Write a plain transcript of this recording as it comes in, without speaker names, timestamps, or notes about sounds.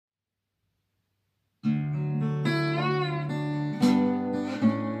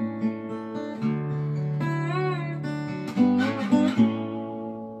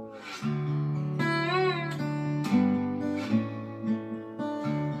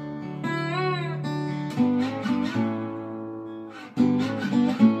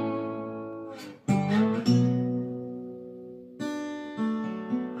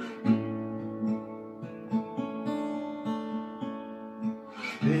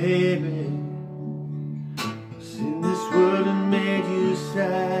Baby, what's in this world and made you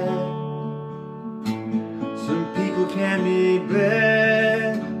sad? Some people can be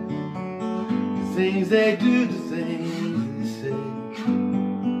bad. The things they do, the things they say.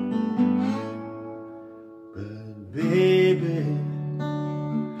 But baby,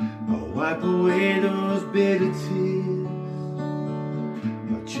 I'll wipe away those bitter tears.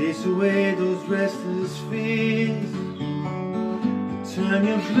 I'll chase away those restless fears. Turn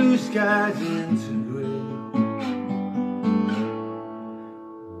your blue skies into gray.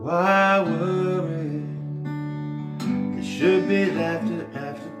 Why worry? There should be laughter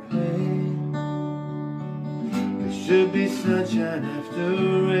after pain. There should be sunshine after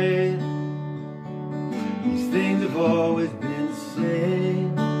rain. These things have always been the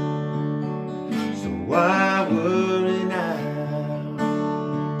same. So why worry now?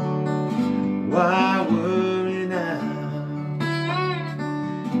 Why worry now?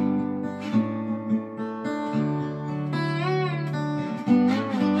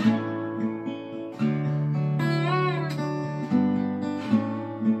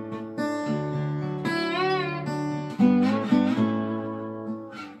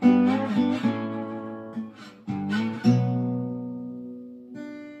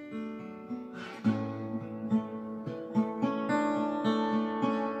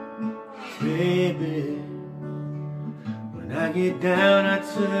 Baby, when I get down I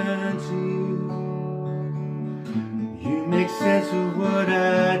turn to you. You make sense of what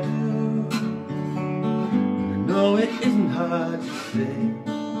I do. I know it isn't hard to say,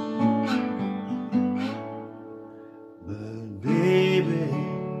 but baby,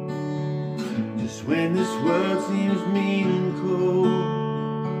 just when this world seems mean and cold,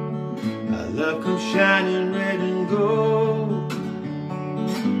 our love comes shining red and gold.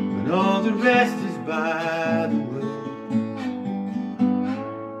 All the rest is by the way.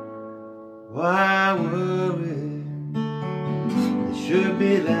 Why worry? There should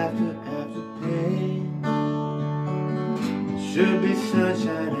be laughter